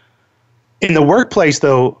 In the workplace,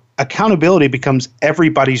 though, accountability becomes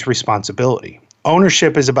everybody's responsibility.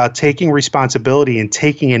 Ownership is about taking responsibility and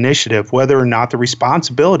taking initiative, whether or not the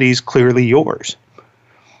responsibility is clearly yours.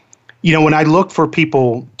 When I look for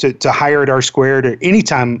people to hire at R-Squared, or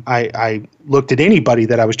anytime I looked at anybody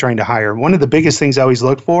that I was trying to hire, one of the biggest things I always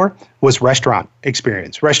looked for was restaurant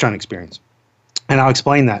experience. And I'll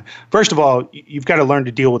explain that. First of all, you've got to learn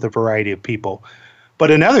to deal with a variety of people. But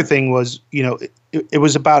another thing was, it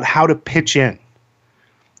was about how to pitch in,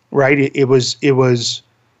 right? It was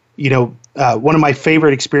one of my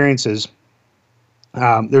favorite experiences.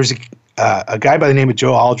 There was a guy by the name of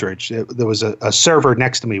Joe Aldridge. There was a server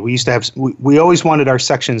next to me. We always wanted our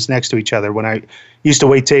sections next to each other when I used to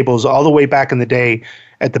wait tables all the way back in the day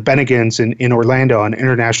at the Bennigan's in Orlando on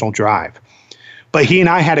International Drive. But he and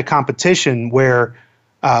I had a competition where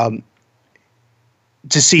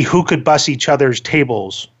to see who could bus each other's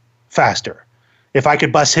tables faster. If I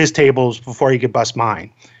could bus his tables before he could bus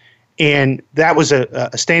mine. And that was a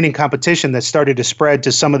standing competition that started to spread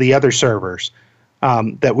to some of the other servers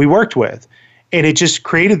that we worked with. And it just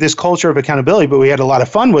created this culture of accountability, but we had a lot of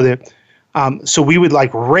fun with it. So we would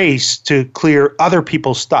race to clear other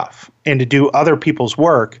people's stuff and to do other people's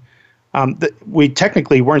work. That we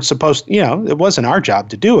technically weren't supposed to, it wasn't our job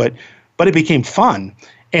to do it, but it became fun.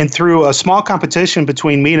 And through a small competition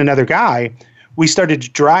between me and another guy, we started to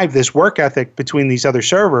drive this work ethic between these other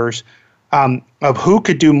servers of who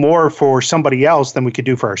could do more for somebody else than we could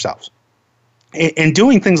do for ourselves. And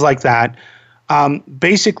doing things like that,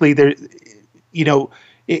 basically,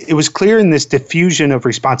 it was clear in this diffusion of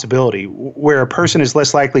responsibility where a person is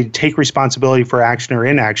less likely to take responsibility for action or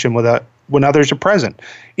inaction when others are present.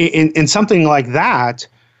 In something like that,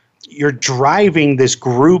 you're driving this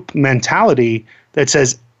group mentality that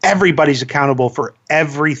says everybody's accountable for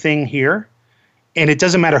everything here. And it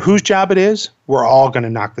doesn't matter whose job it is, we're all going to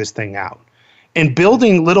knock this thing out. And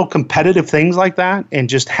building little competitive things like that and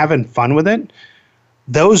just having fun with it,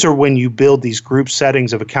 those are when you build these group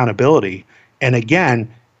settings of accountability. And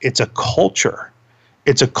again, it's a culture.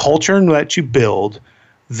 It's a culture that you build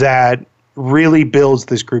that really builds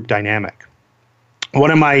this group dynamic.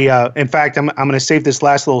 One of my, in fact, I'm going to save this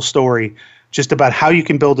last little story just about how you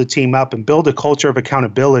can build a team up and build a culture of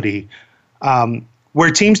accountability where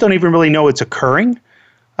teams don't even really know it's occurring.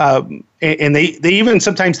 And they even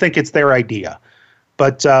sometimes think it's their idea.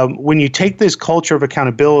 But when you take this culture of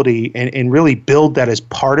accountability and really build that as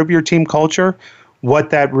part of your team culture,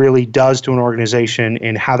 what that really does to an organization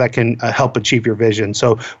and how that can help achieve your vision.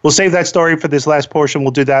 So we'll save that story for this last portion.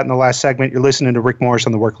 We'll do that in the last segment. You're listening to Rick Morris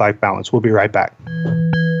on the Work-Life Balance. We'll be right back.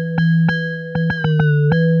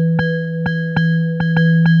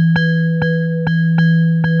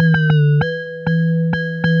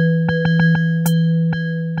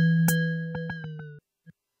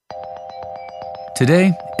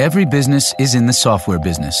 Today, every business is in the software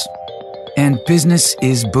business. And business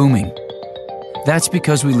is booming. That's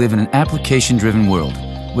because we live in an application-driven world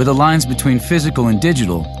where the lines between physical and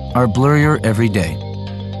digital are blurrier every day.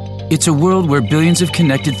 It's a world where billions of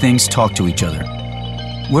connected things talk to each other,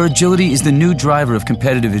 where agility is the new driver of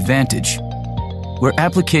competitive advantage, where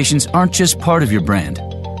applications aren't just part of your brand,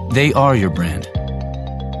 they are your brand.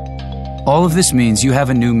 All of this means you have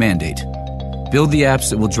a new mandate. Build the apps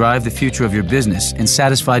that will drive the future of your business and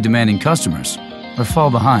satisfy demanding customers, or fall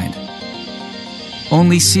behind.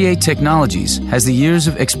 Only CA Technologies has the years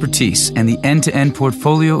of expertise and the end-to-end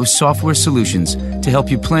portfolio of software solutions to help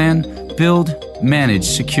you plan, build, manage,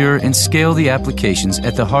 secure, and scale the applications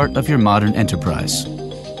at the heart of your modern enterprise.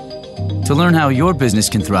 To learn how your business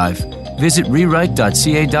can thrive, visit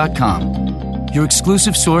rewrite.ca.com, your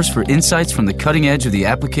exclusive source for insights from the cutting edge of the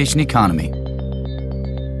application economy.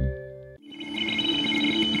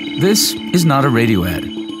 This is not a radio ad.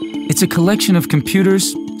 It's a collection of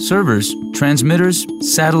computers, servers, transmitters,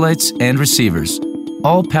 satellites, and receivers,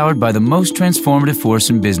 all powered by the most transformative force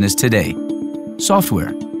in business today,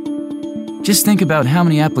 software. Just think about how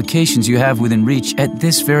many applications you have within reach at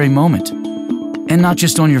this very moment. And not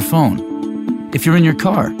just on your phone. If you're in your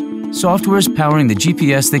car, software is powering the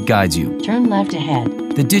GPS that guides you. Turn left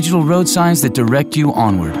ahead. The digital road signs that direct you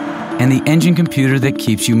onward. And the engine computer that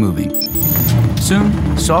keeps you moving.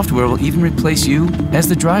 Soon, software will even replace you as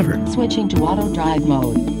the driver. Switching to auto drive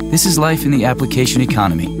mode. This is life in the application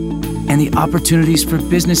economy. And the opportunities for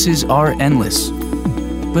businesses are endless.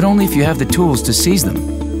 But only if you have the tools to seize them.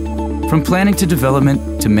 From planning to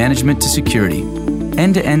development to management to security,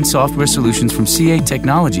 end-to-end software solutions from CA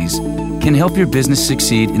Technologies can help your business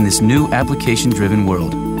succeed in this new application-driven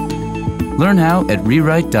world. Learn how at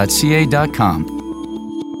rewrite.ca.com.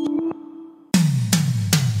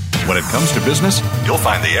 When it comes to business, you'll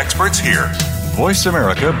find the experts here. Voice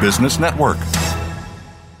America Business Network.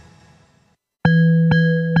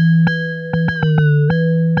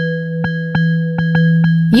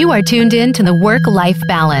 You are tuned in to the Work-Life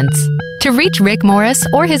Balance. To reach Rick Morris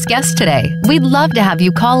or his guest today, we'd love to have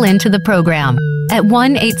you call in to the program at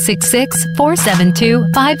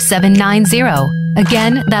 1-866-472-5790.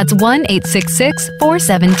 Again, that's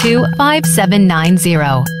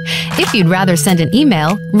 1-866-472-5790. If you'd rather send an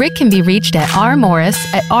email, Rick can be reached at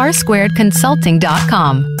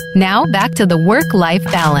rmorris@rsquaredconsulting.com. Now back to the Work-Life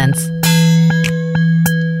Balance.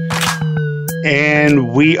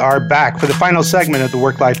 And we are back for the final segment of the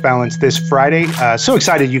Work-Life Balance this Friday. So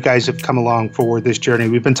excited you guys have come along for this journey.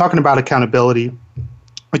 We've been talking about accountability.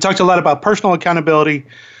 We talked a lot about personal accountability.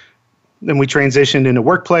 Then we transitioned into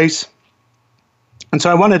workplace. And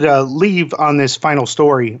so I wanted to leave on this final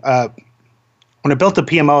story. When I built the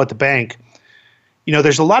PMO at the bank, you know,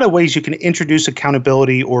 there's a lot of ways you can introduce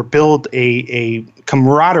accountability or build a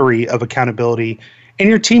camaraderie of accountability and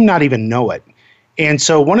your team not even know it. And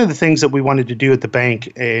so one of the things that we wanted to do at the bank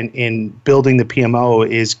in building the PMO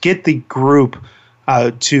is get the group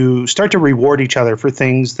to start to reward each other for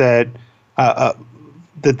things that that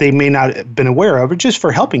they may not have been aware of, or just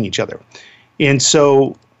for helping each other. And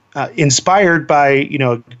so inspired by, you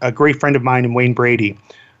know, a great friend of mine, Wayne Brady,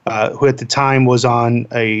 who at the time was on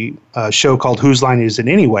a show called Whose Line Is It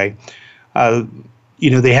Anyway? You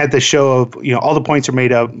know, they had the show of, you know, all the points are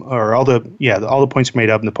made up, or all the points are made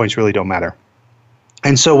up and the points really don't matter.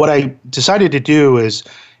 And so what I decided to do is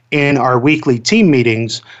in our weekly team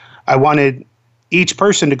meetings, I wanted each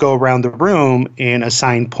person to go around the room and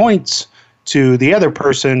assign points to the other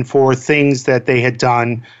person for things that they had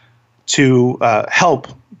done to help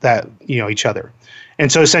that, you know, each other.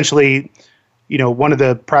 And so essentially, you know, one of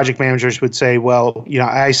the project managers would say, well, you know,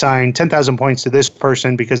 I assign 10,000 points to this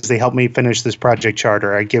person because they helped me finish this project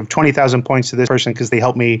charter. I give 20,000 points to this person because they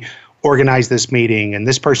helped me organize this meeting, and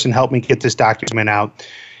this person helped me get this document out.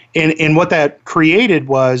 And what that created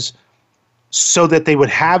was, so that they would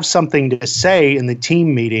have something to say in the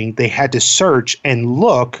team meeting, they had to search and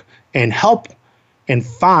look and help and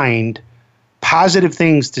find positive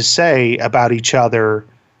things to say about each other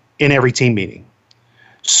in every team meeting.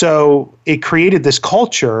 So it created this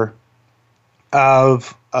culture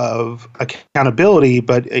of accountability,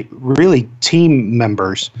 but really team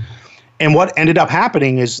members. And what ended up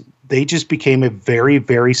happening is they just became a very,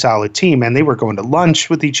 very solid team. And they were going to lunch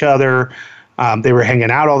with each other. They were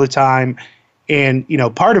hanging out all the time. And, you know,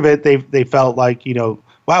 part of it, they felt like, you know,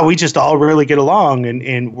 wow, we just all really get along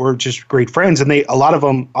and we're just great friends. And a lot of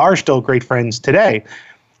them are still great friends today.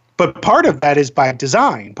 But part of that is by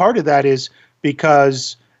design. Part of that is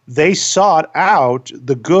because they sought out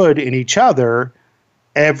the good in each other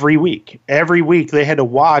every week. Every week they had to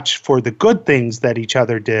watch for the good things that each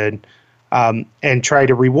other did and try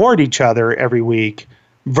to reward each other every week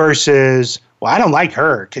versus, well, I don't like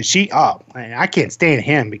her because I can't stand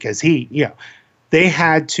him because he, you know. they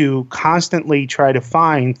had to constantly try to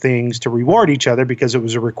find things to reward each other because it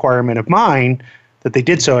was a requirement of mine that they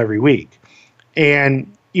did so every week.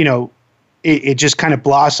 And, it just kind of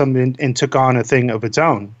blossomed and took on a thing of its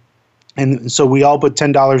own. And so we all put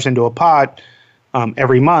 $10 into a pot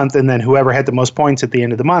every month, and then whoever had the most points at the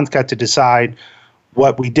end of the month got to decide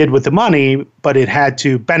what we did with the money, but it had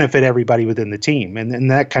to benefit everybody within the team. And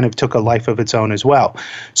that kind of took a life of its own as well.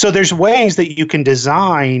 So there's ways that you can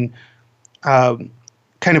design kind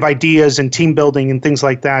of ideas and team building and things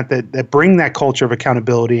like that bring that culture of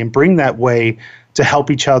accountability and bring that way to help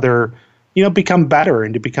each other, become better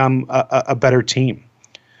and to become a better team.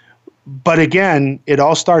 But again, it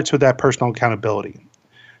all starts with that personal accountability.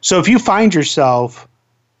 So if you find yourself,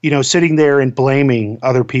 sitting there and blaming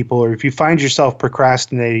other people, or if you find yourself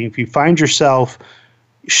procrastinating, if you find yourself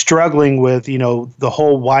struggling with, the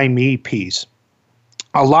whole why me piece,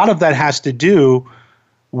 a lot of that has to do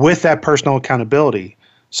with that personal accountability.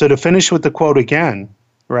 So to finish with the quote again,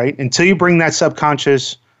 right? Until you bring that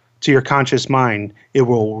subconscious to your conscious mind, it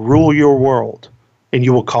will rule your world and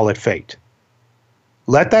you will call it fate.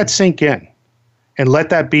 Let that sink in and let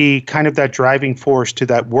that be kind of that driving force to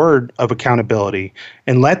that word of accountability,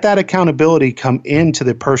 and let that accountability come into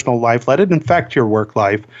the personal life. Let it infect your work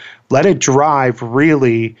life. Let it drive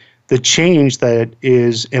really the change that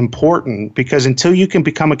is important, because until you can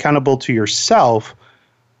become accountable to yourself,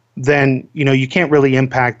 then you can't really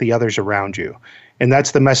impact the others around you. And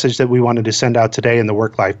that's the message that we wanted to send out today in the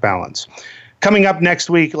work-life balance. Coming up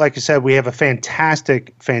next week, like I said, we have a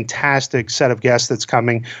fantastic set of guests that's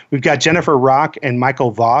coming. We've got Jennifer Rock and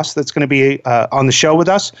Michael Voss that's going to be on the show with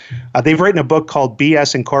us. They've written a book called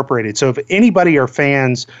BS Incorporated. So if anybody are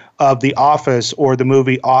fans of The Office or the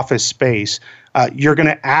movie Office Space, you're going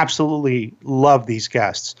to absolutely love these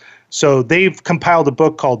guests. So they've compiled a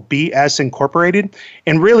book called BS Incorporated.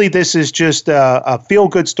 And really, this is just a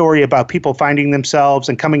feel-good story about people finding themselves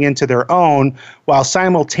and coming into their own while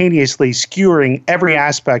simultaneously skewering every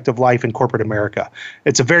aspect of life in corporate America.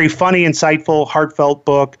 It's a very funny, insightful, heartfelt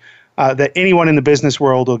book that anyone in the business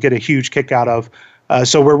world will get a huge kick out of.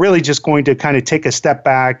 So we're really just going to kind of take a step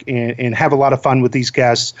back and have a lot of fun with these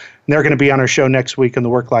guests. And they're going to be on our show next week on the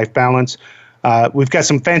Work-Life Balance. We've got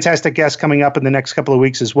some fantastic guests coming up in the next couple of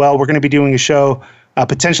weeks as well. We're going to be doing a show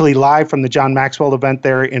potentially live from the John Maxwell event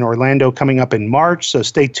there in Orlando coming up in March, so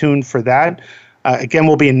stay tuned for that. Again,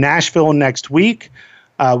 we'll be in Nashville next week.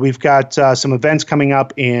 We've got some events coming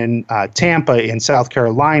up in Tampa, in South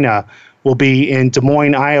Carolina. We'll be in Des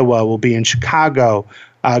Moines, Iowa. We'll be in Chicago.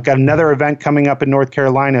 Got another event coming up in North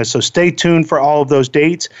Carolina, so stay tuned for all of those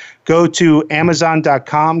dates. Go to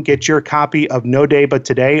Amazon.com, get your copy of No Day But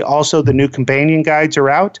Today. Also, the new companion guides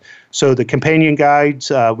are out. So the companion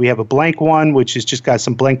guides, we have a blank one, which has just got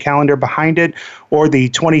some blank calendar behind it, or the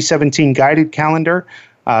 2017 guided calendar.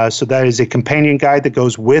 So that is a companion guide that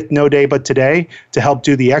goes with No Day But Today to help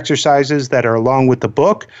do the exercises that are along with the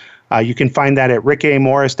book. You can find that at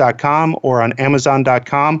rickamorris.com or on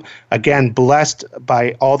Amazon.com. Again, blessed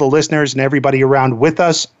by all the listeners and everybody around with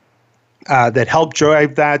us that helped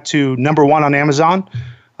drive that to number one on Amazon.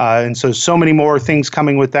 And so many more things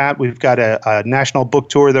coming with that. We've got a national book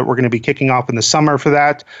tour that we're going to be kicking off in the summer for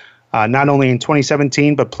that, not only in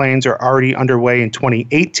 2017, but plans are already underway in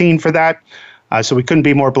 2018 for that. So we couldn't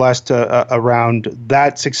be more blessed around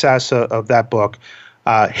that success of that book.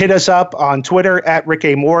 Hit us up on Twitter at Rick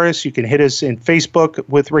A. Morris. You can hit us in Facebook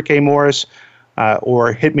with Rick A. Morris,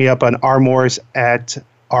 or hit me up on rmorris at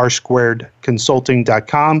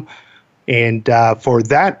r2consulting.com. And for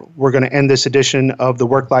that, we're going to end this edition of the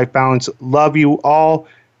Work-Life Balance. Love you all.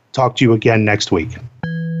 Talk to you again next week.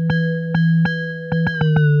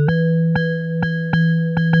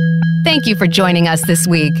 Thank you for joining us this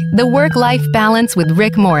week. The Work-Life Balance with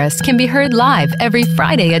Rick Morris can be heard live every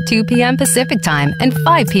Friday at 2 p.m. Pacific Time and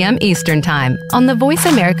 5 p.m. Eastern Time on the Voice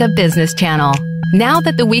America Business Channel. Now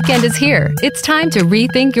that the weekend is here, it's time to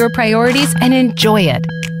rethink your priorities and enjoy it.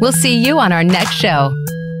 We'll see you on our next show.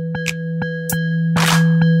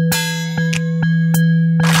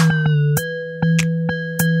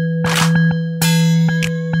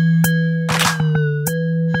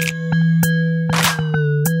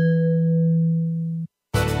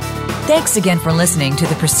 Thanks again for listening to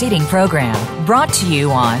the preceding program brought to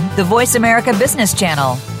you on the Voice America Business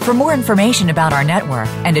Channel. For more information about our network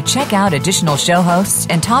and to check out additional show hosts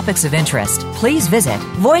and topics of interest, please visit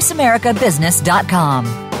voiceamericabusiness.com.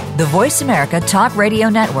 The Voice America Talk Radio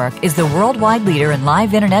Network is the worldwide leader in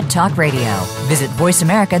live Internet talk radio. Visit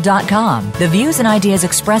voiceamerica.com. The views and ideas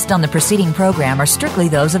expressed on the preceding program are strictly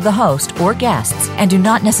those of the host or guests and do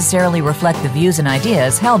not necessarily reflect the views and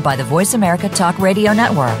ideas held by the Voice America Talk Radio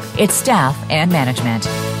Network, its staff, and management.